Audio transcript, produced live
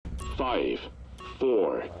5,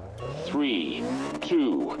 4, 3,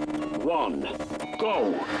 2, 1,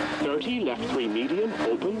 go! 30, left 3 medium,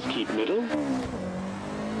 opens, keep middle.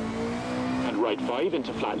 And right 5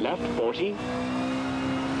 into flat left, 40.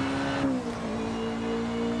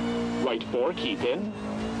 Right 4, keep in.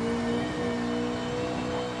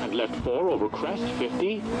 And left 4 over crest,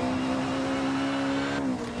 50.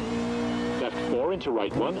 Left 4 into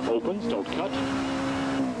right 1, opens, don't cut.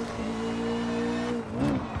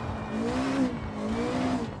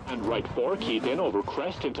 And right 4, keep in over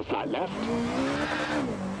crest into flat left.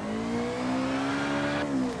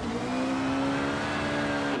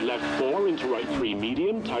 And left 4 into right 3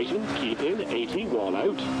 medium, tightens, keep in, 80, wall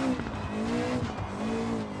out.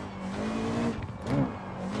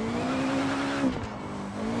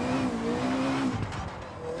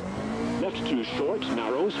 Left 2 short,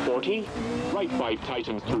 narrows, 40. Right 5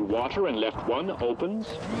 tightens through water and left 1 opens.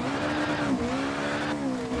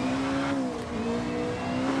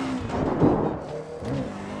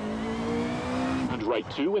 And right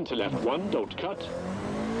 2 into left 1, don't cut.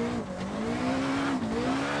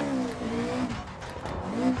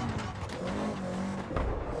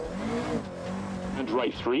 And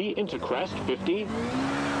right 3 into crest, 50.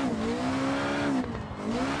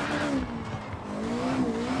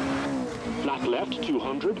 Flat left,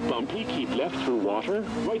 200, bumpy, keep left through water.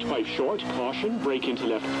 Right 5 short, caution, brake into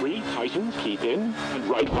left 3, tightens, keep in. And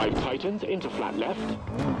right 5 tightens into flat left.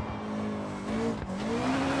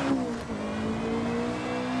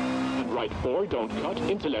 And right 4, don't cut,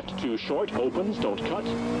 into left 2 short, opens, don't cut.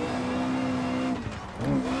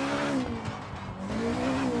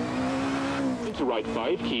 Into right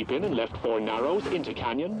 5, keep in, and left 4 narrows, into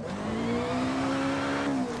canyon.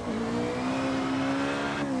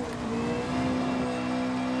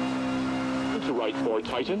 Into right 4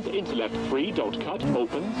 tightens, into left 3, don't cut,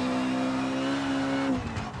 opens.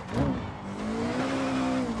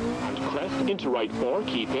 And crest, into right 4,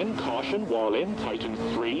 keep in, caution, wall in, tightens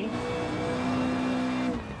 3.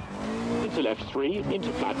 Into left 3,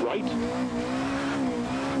 into flat right.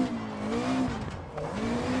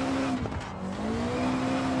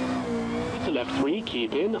 Into left 3,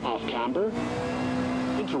 keep in, off camber.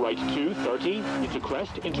 Into right 2, 30, into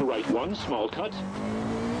crest, into right 1, small cut.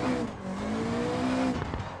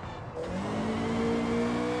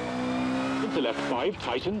 Into left 5,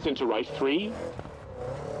 tightens, into right 3.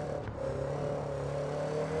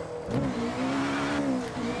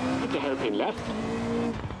 Into hairpin left.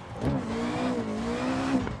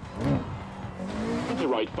 Into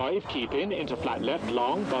right 5, keep in, into flat left,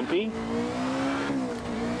 long, bumpy.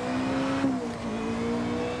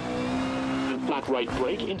 And flat right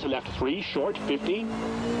brake, into left 3, short, 50.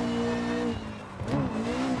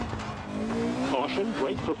 Caution,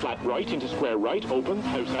 brake for flat right, into square right, opens,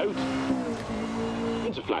 house out.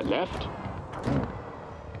 Into flat left.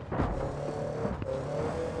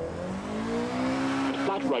 And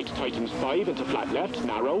flat right tightens 5 into flat left,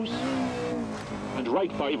 narrows. And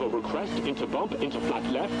right 5 over crest, into bump, into flat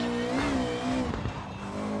left.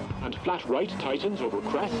 And flat right tightens over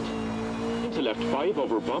crest. Into left 5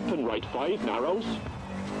 over bump and right 5, narrows.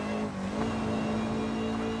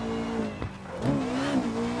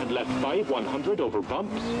 And left 5, 100 over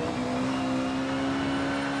bumps.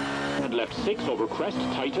 And left 6 over crest,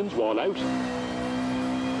 tightens, wall out.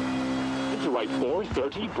 Into right 4,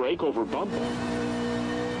 30, brake over bump.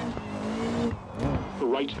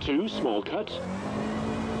 Right 2, small cut.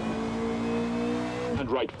 And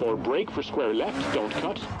right 4, brake for square left, don't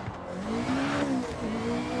cut.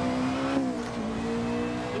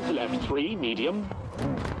 Into left 3, medium.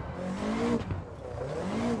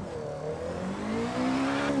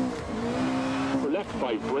 For left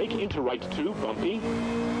 5, brake, into right 2, bumpy.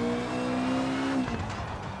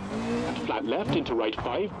 And flat left, into right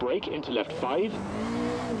 5, brake, into left 5.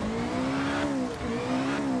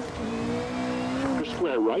 For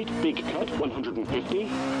square right, big cut, 150.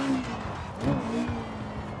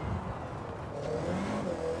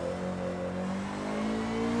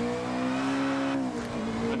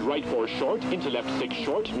 And right 4 short, into left 6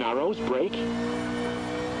 short, narrows, brake.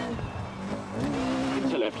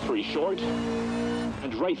 Into left 3 short.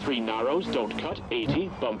 And right 3 narrows, don't cut, 80,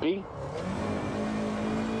 bumpy.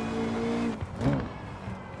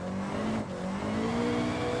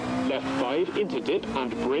 Left 5 into dip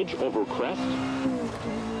and bridge over crest.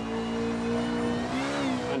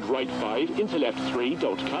 And right 5 into left 3,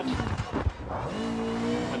 don't cut.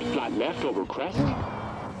 And flat left over crest.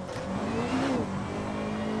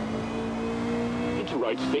 Into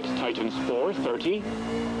right 6, tightens 4, 30.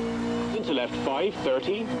 Into left 5,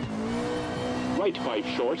 30. Right 5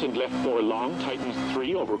 short and left 4 long, tightens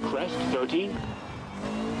 3 over crest, 30.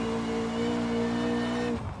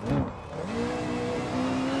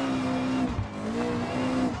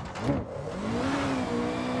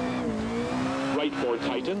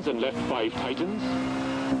 tightens and left 5 tightens.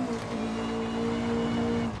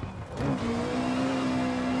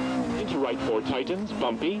 Into right 4 tightens,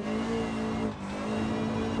 bumpy.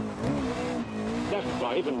 Left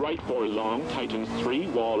 5 and right 4 long, tightens 3,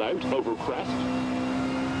 wall out, over crest.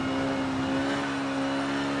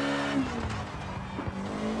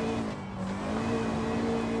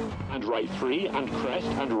 And right 3 and crest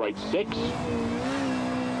and right 6.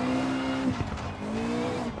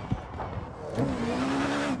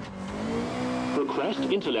 For crest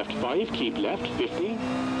into left 5, keep left 50.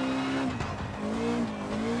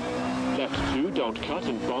 Left 2, don't cut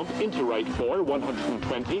and bump into right 4,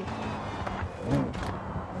 120.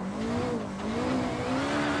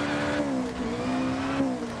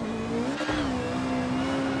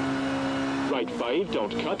 Right 5,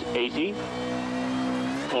 don't cut, 80.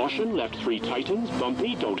 Caution, left 3 tightens,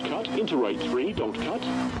 bumpy, don't cut. Into right 3, don't cut.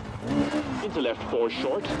 Into left 4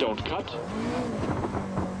 short, don't cut.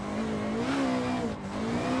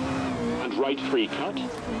 And right 3 cut.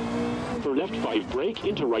 For left 5 brake,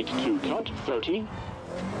 into right 2 cut, 30.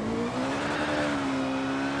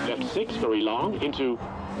 Left 6 very long, into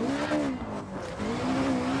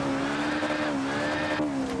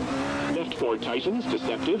left 4 tightens,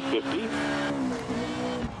 deceptive, 50.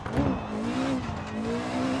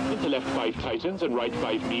 Into left 5 tightens and right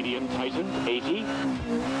 5 medium tightens, 80.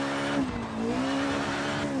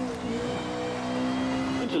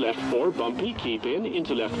 Into left 4 bumpy, keep in.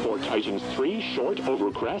 Into left 4 tightens 3, short,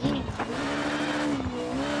 over crest.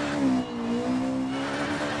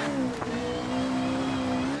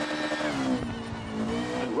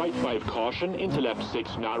 And right 5 caution, into left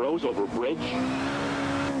 6 narrows, over bridge.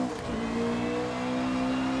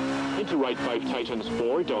 Into right 5 tightens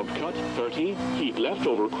 4, don't cut, 30. Keep left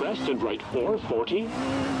over crest and right 4, 40.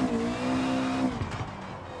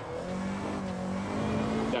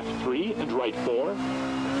 Left 3 and right 4.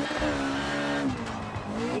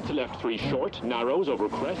 Into left 3 short, narrows over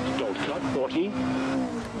crest, don't cut, 40.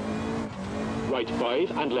 Right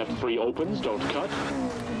 5 and left 3 opens, don't cut.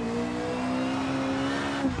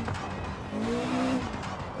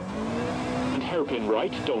 And hairpin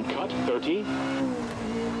right, don't cut, 30.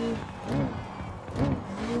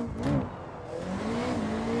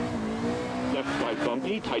 Left 5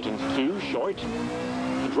 bumpy, tightens 2, short.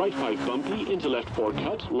 And right 5 bumpy, into left 4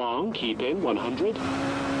 cut, long, keep in, 100.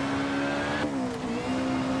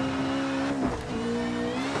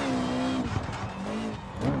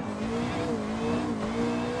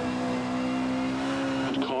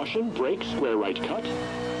 And caution, brake, square right cut.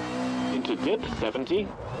 Into dip, 70.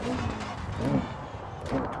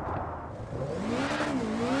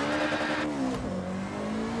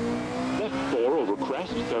 Left 4 over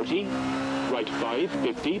crest, 30. Right 5,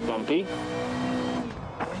 50, bumpy.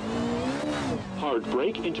 Hard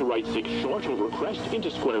brake into right 6 short over crest, into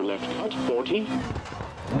square left cut, 40.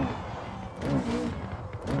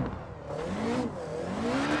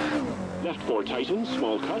 Left 4 tightens,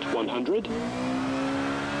 small cut, 100.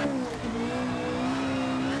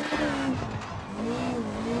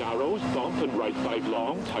 Narrows, bump and right 5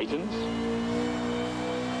 long, tightens.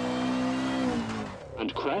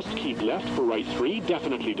 And crest, keep left for right 3,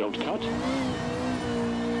 definitely don't cut.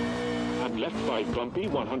 And left 5 bumpy,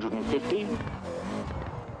 150.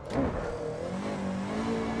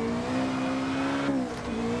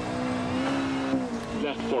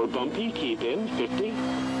 Left 4 bumpy, keep in, 50.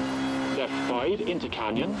 Left 5 into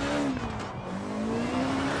canyon.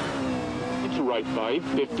 Into right 5,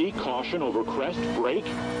 50, caution over crest, brake.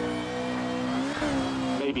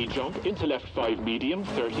 Maybe jump into left 5 medium,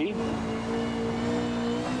 30.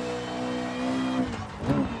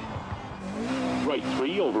 Right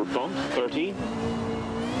 3 over bump, 30.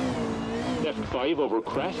 Left 5 over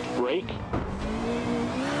crest, brake.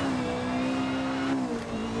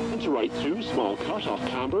 Into right 2, small cut, off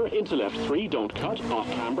camber. Into left 3, don't cut, off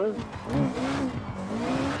camber.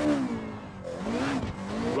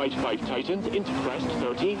 Right 5 tightens, into crest,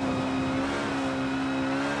 30.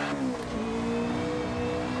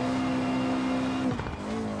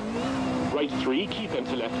 Right 3, keep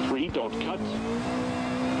into left 3, don't cut.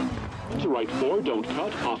 Into right 4, don't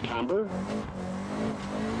cut, off camber.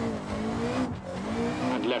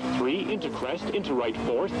 And left 3, into crest, into right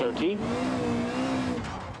 4, 30.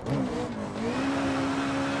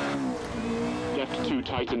 Left 2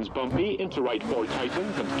 tightens bumpy, into right 4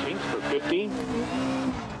 tightens and kinks for 50.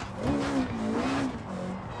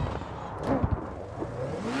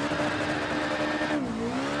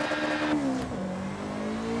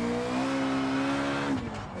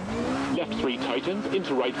 Left 3 tightens,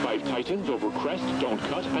 into right 5 tightens, over crest, don't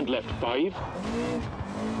cut, and left 5.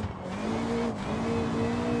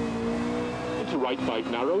 Into right 5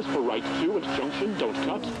 narrows for right 2 at junction, don't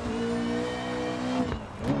cut.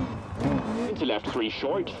 Into left 3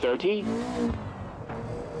 short, 30.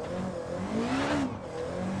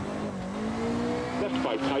 Left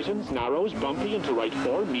 5 tightens, narrows, bumpy into right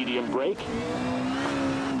 4, medium brake.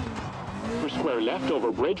 For square left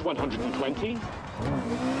over bridge, 120.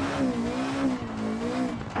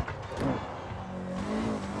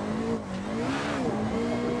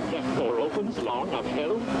 Left 4 opens, long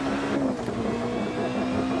uphill.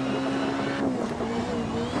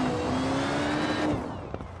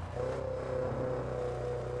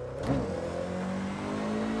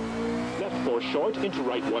 Left 4 short into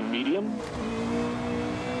right 1 medium.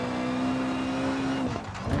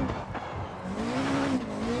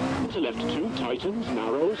 Into left 2 tightens,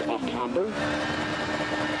 narrows, off camber.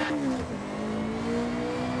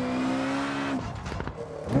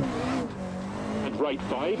 And right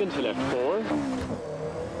 5 into left 4.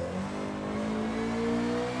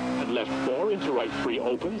 And left 4 into right 3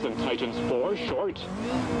 opens and tightens 4 short.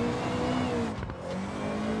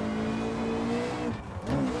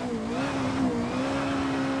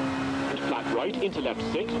 And flat right into left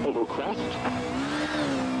 6 over crest.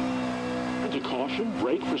 Into caution,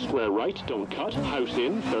 brake for square right, don't cut, house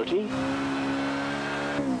in, 30.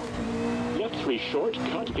 Left 3 short,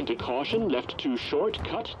 cut, into caution, left 2 short,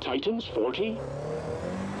 cut, tightens, 40.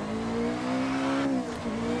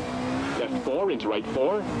 Left 4 into right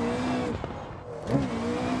 4.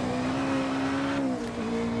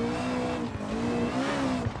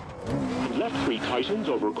 And left 3 tightens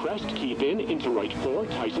over crest, keep in, into right 4,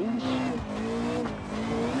 tightens.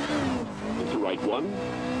 Into right 1.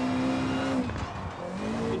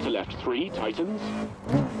 Into left 3, tightens.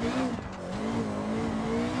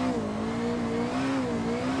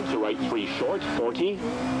 Into right 3 short, 40.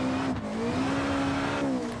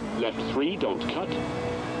 Left 3, don't cut.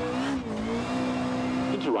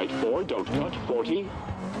 Into right 4, don't cut, 40.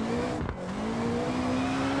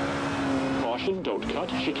 Caution, don't cut,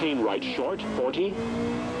 chicane right short, 40.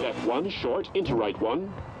 Left 1 short, into right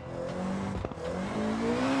 1.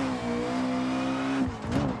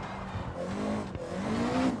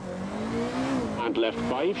 And left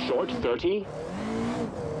 5 short, 30.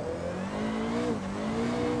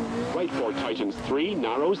 Right 4 tightens 3,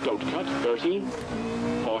 narrows, don't cut, 30.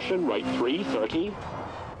 Caution, right 3, 30.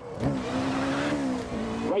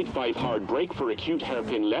 Right 5 hard brake for acute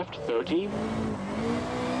hairpin left, 30.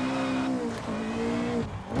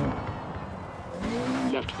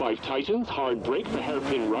 Left 5 tightens, hard brake for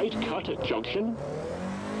hairpin right, cut at junction.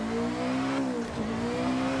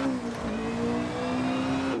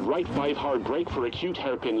 And right 5 hard brake for acute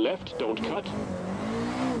hairpin left, don't cut.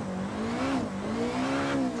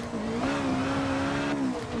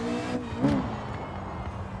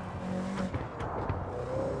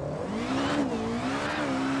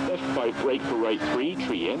 Left 5 brake for right 3,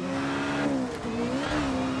 tree in.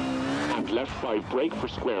 And left 5 brake for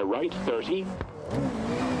square right, 30.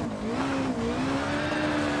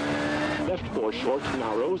 Left 4 short,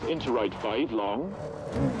 narrows, into right 5, long.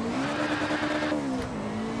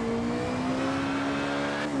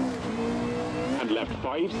 And left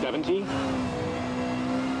 5, 70.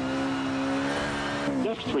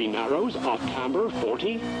 Left 3 narrows, off camber,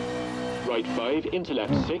 40. Right 5 into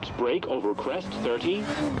left 6, brake over crest, 30.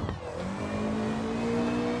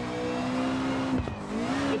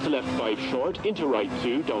 Into left 5 short, into right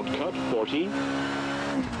 2, don't cut, 40.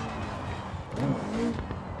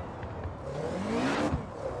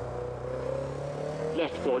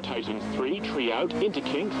 Left 4 tightens 3, tree out, into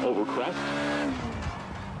kinks, over crest.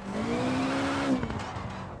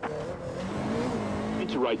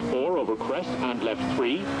 Into right 4, over crest, and left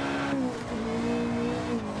 3.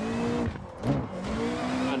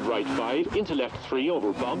 And right 5, into left 3,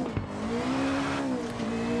 over bump.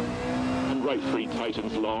 And right 3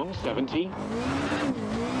 tightens long, 70.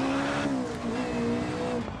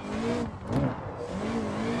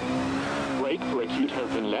 Brake for acute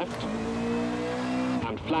hairpin left.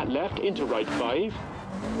 And flat left into right 5.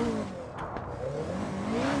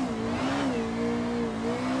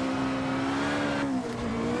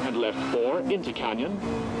 And left 4 into canyon.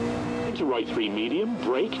 Into right 3 medium,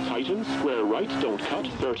 brake, tightens, square right, don't cut,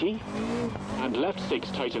 30. And left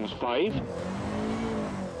 6 tightens 5.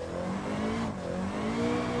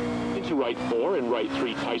 Into right 4 and right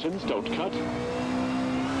 3 tightens, don't cut.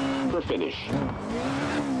 For finish.